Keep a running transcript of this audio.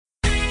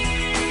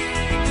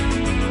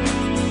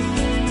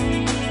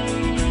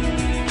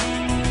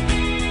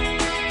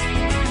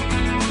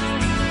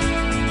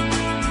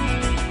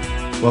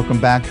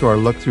Welcome back to our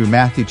look through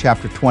Matthew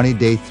chapter 20,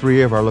 day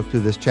 3 of our look through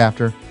this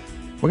chapter.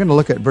 We're going to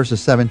look at verses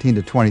 17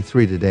 to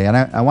 23 today, and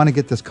I want to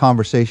get this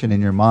conversation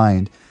in your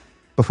mind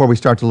before we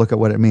start to look at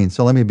what it means.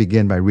 So let me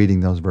begin by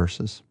reading those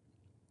verses.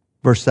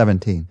 Verse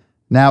 17.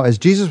 Now, as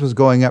Jesus was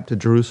going up to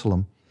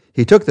Jerusalem,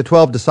 he took the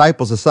 12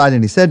 disciples aside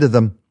and he said to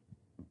them,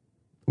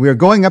 "We are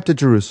going up to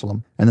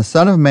Jerusalem, and the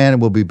Son of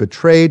Man will be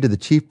betrayed to the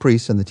chief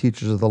priests and the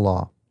teachers of the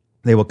law.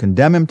 They will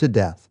condemn him to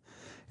death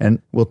and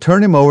will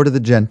turn him over to the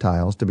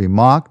Gentiles to be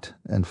mocked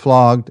and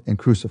flogged and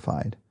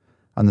crucified.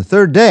 On the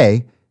third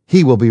day,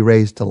 he will be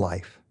raised to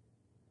life."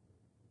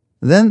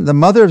 Then the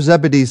mother of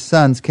Zebedee's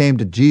sons came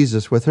to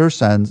Jesus with her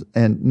sons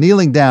and,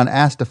 kneeling down,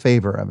 asked a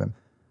favor of him.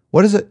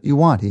 "What is it you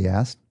want?" he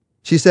asked.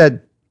 She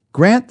said,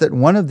 "Grant that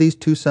one of these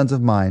 2 sons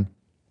of mine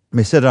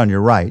may sit on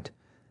your right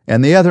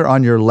and the other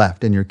on your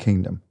left in your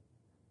kingdom."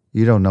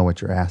 "You don't know what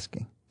you're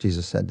asking,"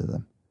 Jesus said to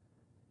them.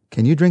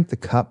 "Can you drink the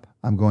cup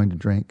I'm going to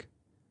drink?"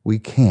 "We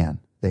can,"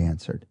 they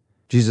answered.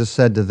 Jesus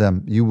said to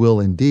them, "You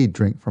will indeed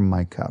drink from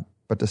my cup,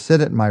 but to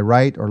sit at my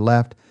right or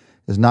left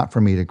is not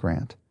for me to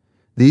grant.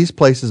 These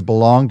places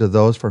belong to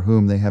those for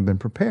whom they have been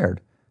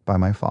prepared by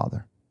my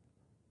Father."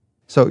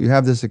 So you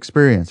have this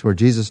experience where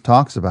Jesus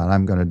talks about,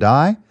 I'm going to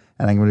die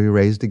and I'm going to be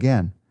raised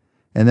again.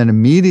 And then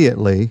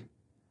immediately,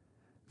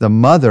 the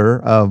mother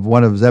of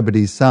one of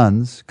Zebedee's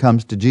sons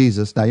comes to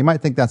Jesus. Now, you might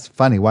think that's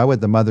funny. Why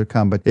would the mother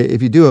come? But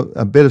if you do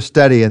a bit of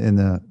study in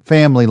the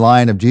family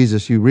line of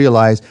Jesus, you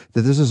realize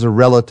that this is a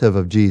relative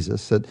of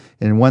Jesus. That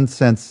in one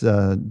sense,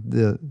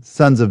 the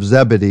sons of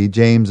Zebedee,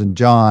 James and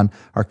John,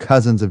 are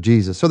cousins of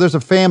Jesus. So there's a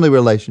family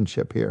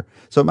relationship here.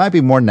 So it might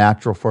be more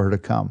natural for her to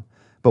come.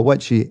 But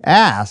what she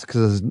asks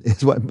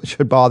is what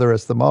should bother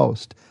us the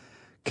most.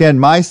 Can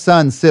my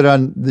son sit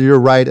on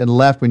your right and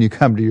left when you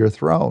come to your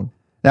throne?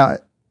 Now,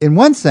 in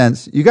one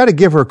sense, you got to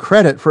give her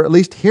credit for at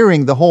least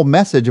hearing the whole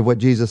message of what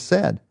Jesus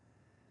said.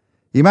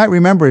 You might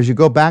remember as you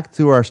go back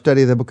through our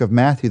study of the book of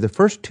Matthew, the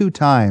first 2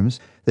 times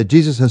that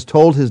Jesus has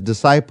told his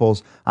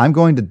disciples, I'm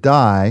going to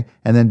die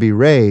and then be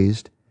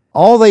raised,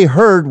 all they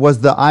heard was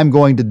the I'm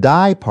going to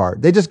die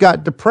part. They just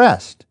got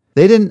depressed.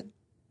 They didn't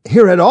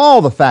hear at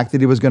all the fact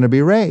that he was going to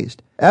be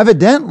raised.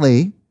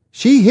 Evidently,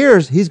 she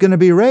hears he's going to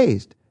be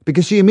raised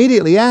because she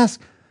immediately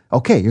asks,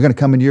 okay, you're going to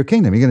come into your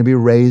kingdom. You're going to be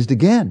raised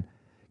again.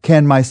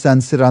 Can my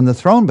son sit on the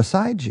throne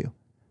beside you?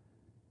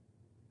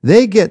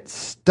 They get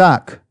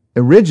stuck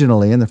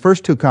originally in the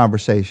first 2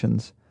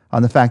 conversations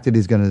on the fact that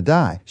he's going to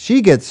die.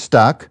 She gets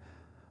stuck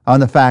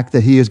on the fact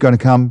that he is going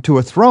to come to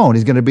a throne.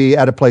 He's going to be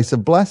at a place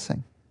of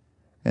blessing.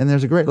 And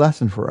there's a great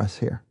lesson for us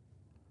here.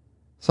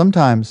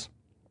 Sometimes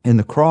in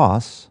the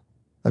cross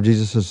of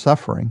Jesus'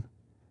 suffering,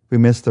 we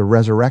miss the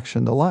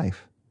resurrection to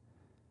life.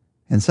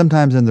 And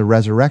sometimes in the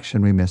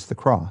resurrection, we miss the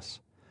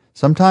cross.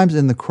 Sometimes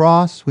in the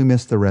cross, we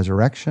miss the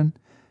resurrection.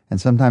 And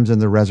sometimes in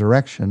the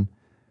resurrection,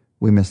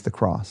 we miss the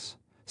cross.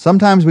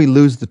 Sometimes we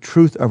lose the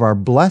truth of our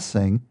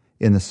blessing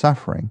in the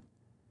suffering.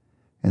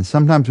 And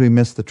sometimes we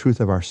miss the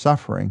truth of our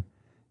suffering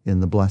in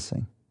the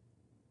blessing.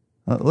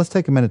 Let's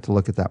take a minute to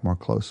look at that more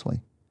closely.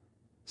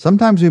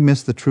 Sometimes we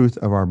miss the truth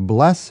of our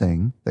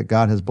blessing that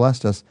God has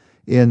blessed us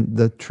in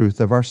the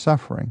truth of our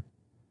suffering.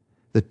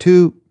 The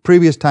 2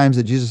 previous times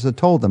that Jesus had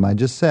told them, I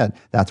just said,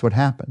 that's what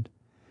happened.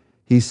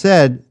 He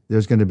said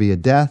there's going to be a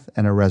death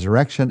and a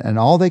resurrection, and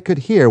all they could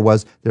hear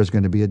was there's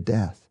going to be a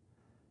death.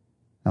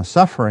 Now,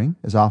 suffering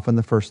is often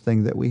the first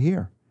thing that we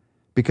hear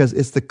because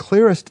it's the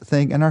clearest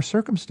thing in our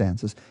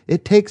circumstances.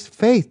 It takes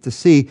faith to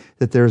see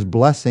that there's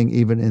blessing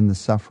even in the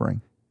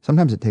suffering.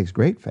 Sometimes it takes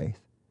great faith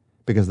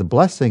because the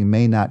blessing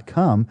may not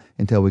come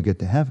until we get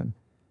to heaven.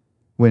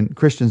 When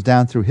Christians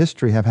down through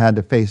history have had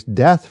to face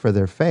death for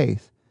their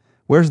faith,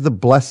 where's the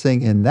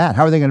blessing in that?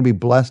 How are they going to be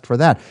blessed for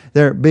that?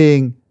 They're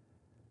being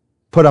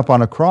put up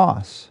on a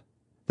cross.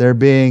 They're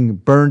being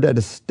burned at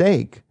a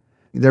stake.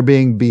 They're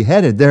being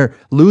beheaded. They're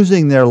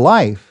losing their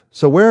life.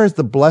 So where is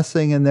the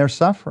blessing in their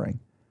suffering?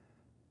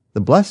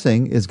 The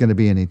blessing is going to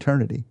be in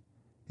eternity.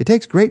 It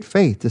takes great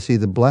faith to see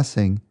the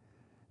blessing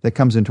that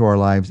comes into our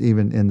lives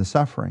even in the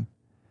suffering.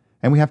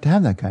 And we have to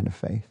have that kind of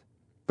faith.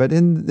 But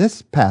in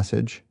this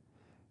passage,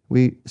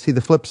 we see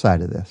the flip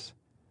side of this,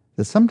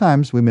 that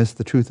sometimes we miss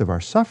the truth of our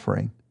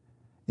suffering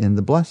in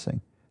the blessing.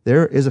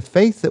 There is a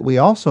faith that we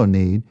also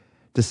need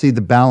to see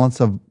the balance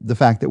of the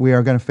fact that we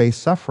are going to face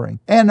suffering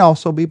and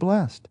also be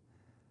blessed.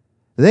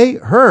 They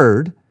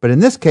heard, but in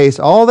this case,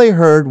 all they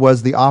heard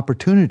was the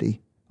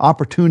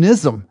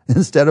opportunism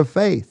instead of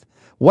faith.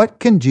 What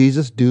can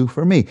Jesus do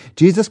for me?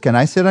 Jesus, can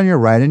I sit on your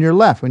right and your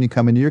left when you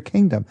come into your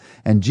kingdom?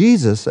 And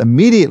Jesus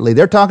immediately,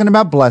 they're talking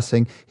about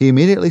blessing, he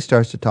immediately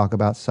starts to talk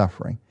about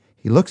suffering.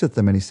 He looks at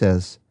them and he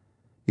says,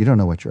 you don't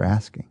know what you're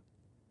asking.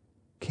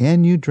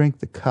 Can you drink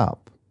the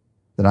cup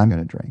that I'm going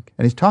to drink?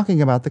 And he's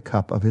talking about the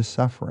cup of his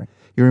suffering.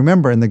 You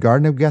remember in the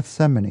Garden of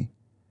Gethsemane,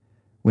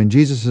 when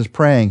Jesus is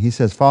praying, he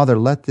says, Father,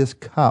 let this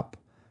cup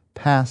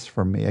pass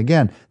from me.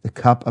 Again, the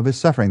cup of his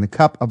suffering, the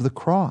cup of the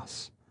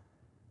cross.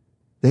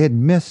 They had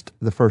missed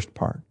the first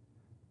part,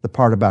 the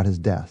part about his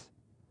death,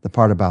 the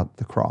part about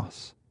the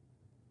cross.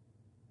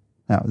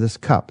 Now, this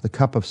cup, the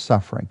cup of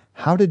suffering,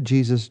 how did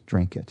Jesus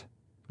drink it?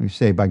 You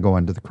say by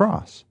going to the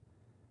cross.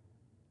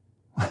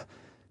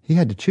 He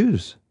had to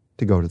choose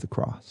to go to the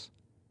cross.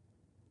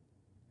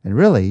 And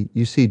really,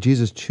 you see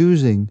Jesus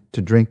choosing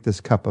to drink this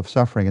cup of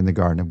suffering in the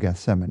Garden of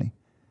Gethsemane.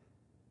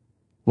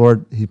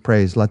 Lord, he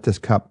prays, let this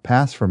cup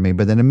pass from me.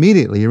 But then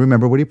immediately you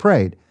remember what he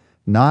prayed.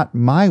 Not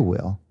my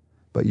will,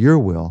 but your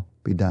will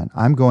be done.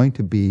 I'm going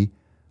to be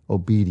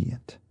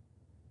obedient.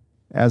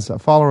 As a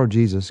follower of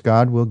Jesus,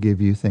 God will give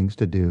you things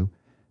to do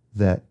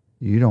that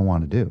you don't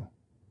want to do.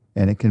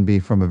 And it can be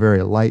from a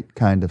very light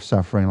kind of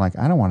suffering, like,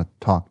 I don't want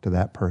to talk to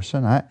that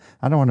person. I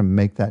don't want to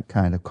make that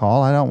kind of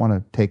call. I don't want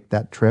to take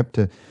that trip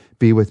to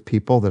be with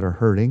people that are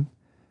hurting.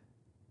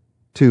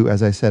 To,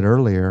 as I said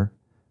earlier,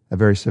 a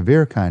very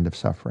severe kind of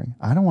suffering.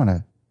 I don't want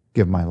to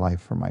give my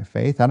life for my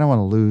faith. I don't want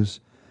to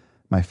lose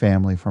my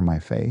family for my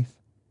faith.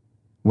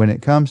 When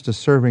it comes to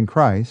serving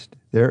Christ,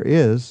 there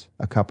is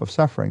a cup of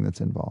suffering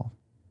that's involved.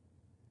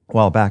 A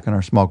while back in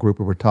our small group,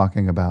 we were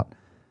talking about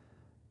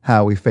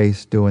how we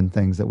face doing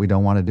things that we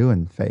don't want to do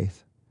in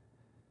faith.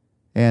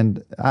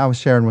 And I was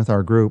sharing with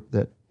our group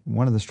that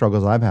one of the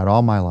struggles I've had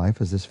all my life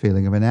is this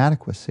feeling of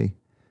inadequacy.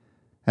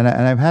 And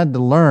I've had to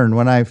learn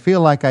when I feel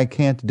like I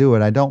can't do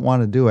it, I don't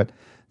want to do it,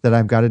 that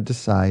I've got to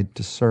decide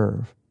to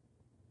serve.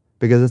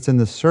 Because it's in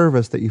the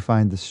service that you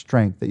find the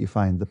strength, that you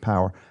find the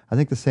power. I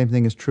think the same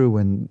thing is true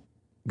when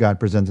God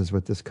presents us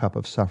with this cup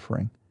of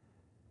suffering.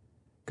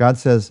 God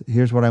says,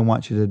 here's what I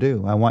want you to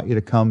do. I want you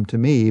to come to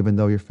me even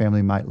though your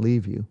family might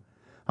leave you.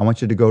 I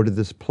want you to go to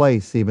this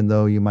place even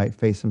though you might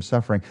face some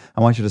suffering.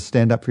 I want you to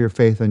stand up for your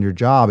faith on your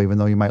job even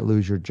though you might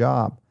lose your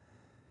job.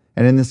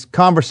 And in this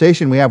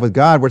conversation we have with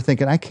God, we're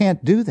thinking, I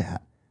can't do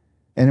that.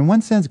 And in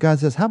one sense, God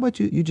says, how about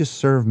you just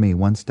serve me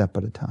one step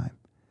at a time?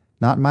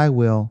 Not my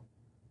will,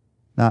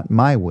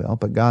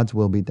 but God's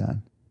will be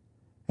done.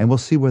 And we'll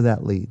see where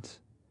that leads.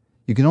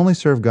 You can only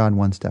serve God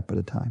one step at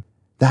a time.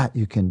 That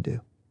you can do.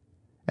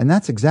 And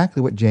that's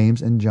exactly what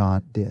James and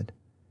John did.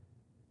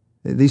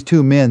 These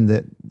two men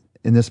that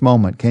in this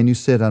moment, can you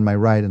sit on my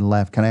right and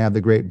left? Can I have the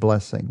great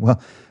blessing?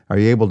 Well, are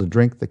you able to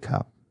drink the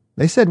cup?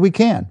 They said, we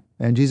can.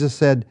 And Jesus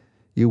said,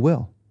 you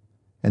will.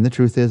 And the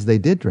truth is, they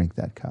did drink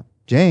that cup.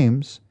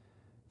 James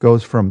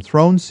goes from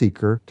throne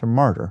seeker to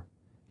martyr.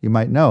 You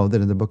might know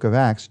that in the book of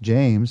Acts,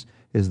 James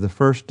is the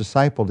first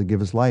disciple to give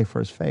his life for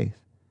his faith.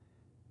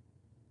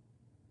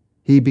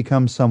 He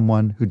becomes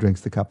someone who drinks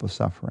the cup of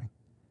suffering.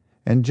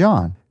 And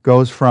John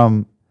goes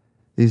from,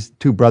 these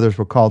two brothers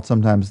were called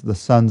sometimes the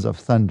sons of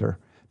thunder,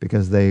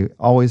 because they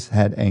always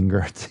had anger.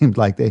 It seemed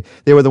like they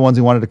were the ones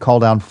who wanted to call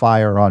down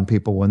fire on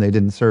people when they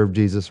didn't serve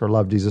Jesus or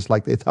love Jesus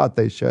like they thought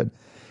they should.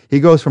 He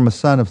goes from a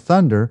son of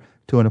thunder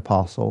to an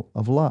apostle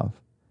of love.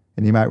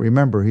 And you might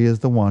remember, he is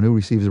the one who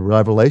receives a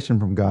revelation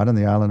from God on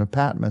the island of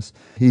Patmos.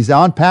 He's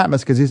on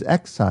Patmos because he's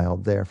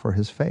exiled there for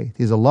his faith.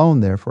 He's alone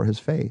there for his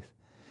faith.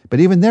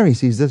 But even there he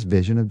sees this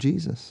vision of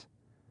Jesus.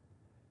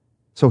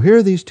 So here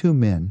are these two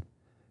men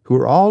who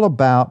are all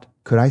about,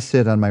 could I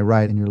sit on my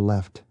right and your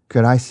left?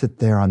 Could I sit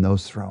there on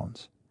those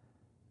thrones?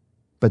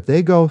 But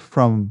they go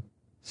from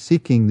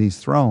seeking these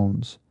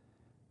thrones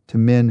to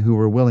men who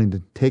were willing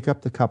to take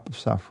up the cup of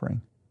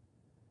suffering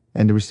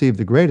and to receive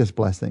the greatest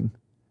blessing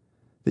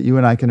that you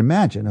and I can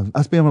imagine, of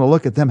us being able to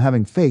look at them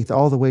having faith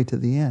all the way to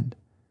the end.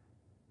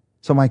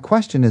 So my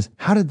question is,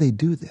 how did they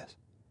do this?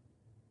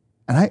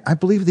 And I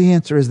believe the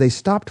answer is they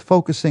stopped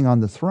focusing on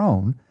the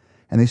throne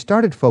and they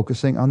started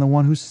focusing on the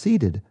one who's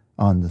seated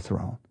on the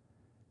throne.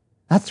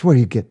 That's where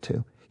you get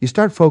to. You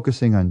start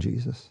focusing on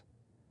Jesus.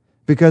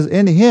 Because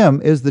in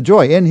him is the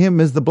joy. In him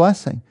is the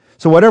blessing.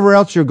 So whatever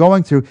else you're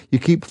going through, you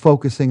keep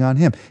focusing on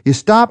him. You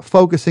stop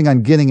focusing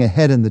on getting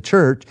ahead in the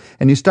church,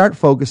 and you start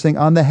focusing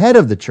on the head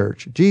of the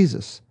church,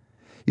 Jesus.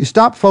 You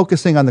stop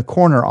focusing on the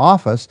corner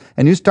office,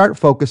 and you start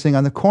focusing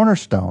on the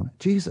cornerstone,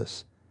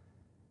 Jesus.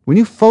 When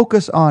you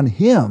focus on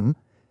him,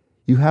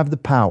 you have the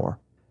power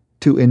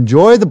to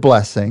enjoy the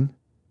blessing,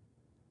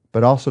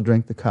 but also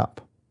drink the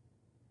cup.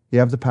 You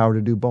have the power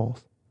to do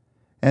both.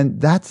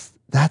 And that's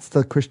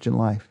the Christian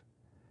life,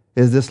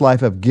 is this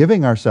life of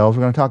giving ourselves.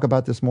 We're going to talk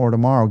about this more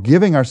tomorrow,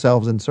 giving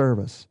ourselves in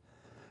service,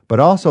 but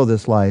also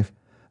this life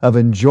of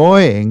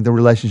enjoying the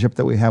relationship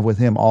that we have with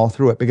him all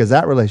through it, because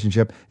that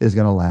relationship is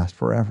going to last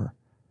forever.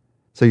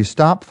 So you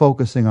stop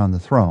focusing on the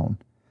throne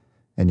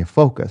and you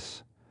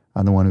focus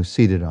on the one who's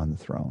seated on the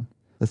throne.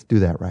 Let's do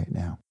that right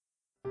now.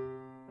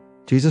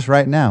 Jesus,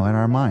 right now in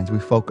our minds, we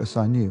focus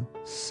on you,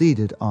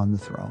 seated on the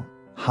throne,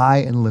 high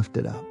and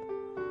lifted up,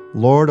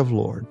 Lord of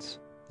lords.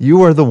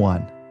 You are the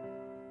one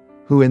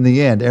who in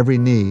the end, every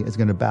knee is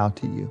going to bow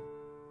to you.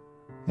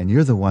 And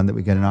you're the one that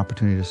we get an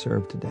opportunity to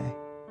serve today.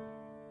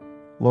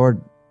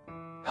 Lord,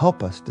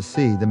 help us to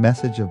see the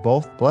message of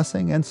both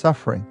blessing and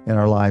suffering in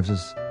our lives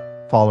as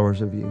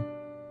followers of you.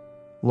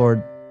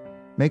 Lord,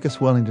 make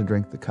us willing to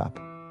drink the cup,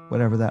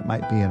 whatever that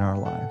might be in our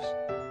lives.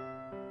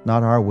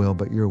 Not our will,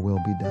 but your will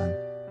be done,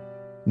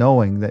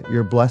 knowing that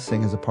your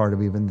blessing is a part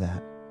of even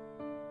that.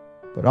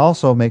 But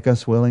also make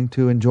us willing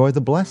to enjoy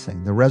the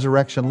blessing, the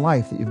resurrection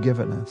life that you've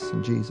given us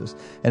in Jesus.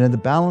 And in the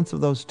balance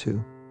of those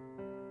two,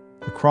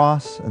 the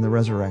cross and the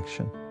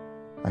resurrection.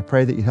 I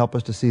pray that you help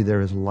us to see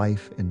there is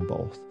life in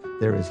both.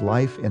 There is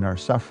life in our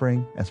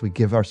suffering as we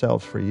give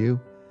ourselves for you.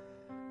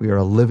 We are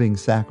a living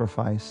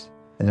sacrifice.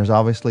 And there's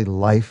obviously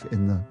life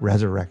in the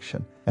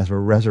resurrection as we're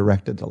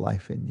resurrected to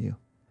life in you.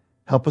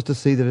 Help us to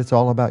see that it's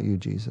all about you,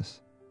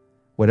 Jesus.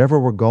 Whatever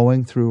we're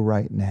going through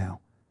right now,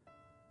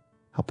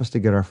 help us to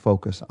get our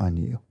focus on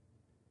you.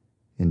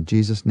 In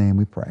Jesus' name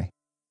we pray.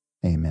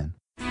 Amen.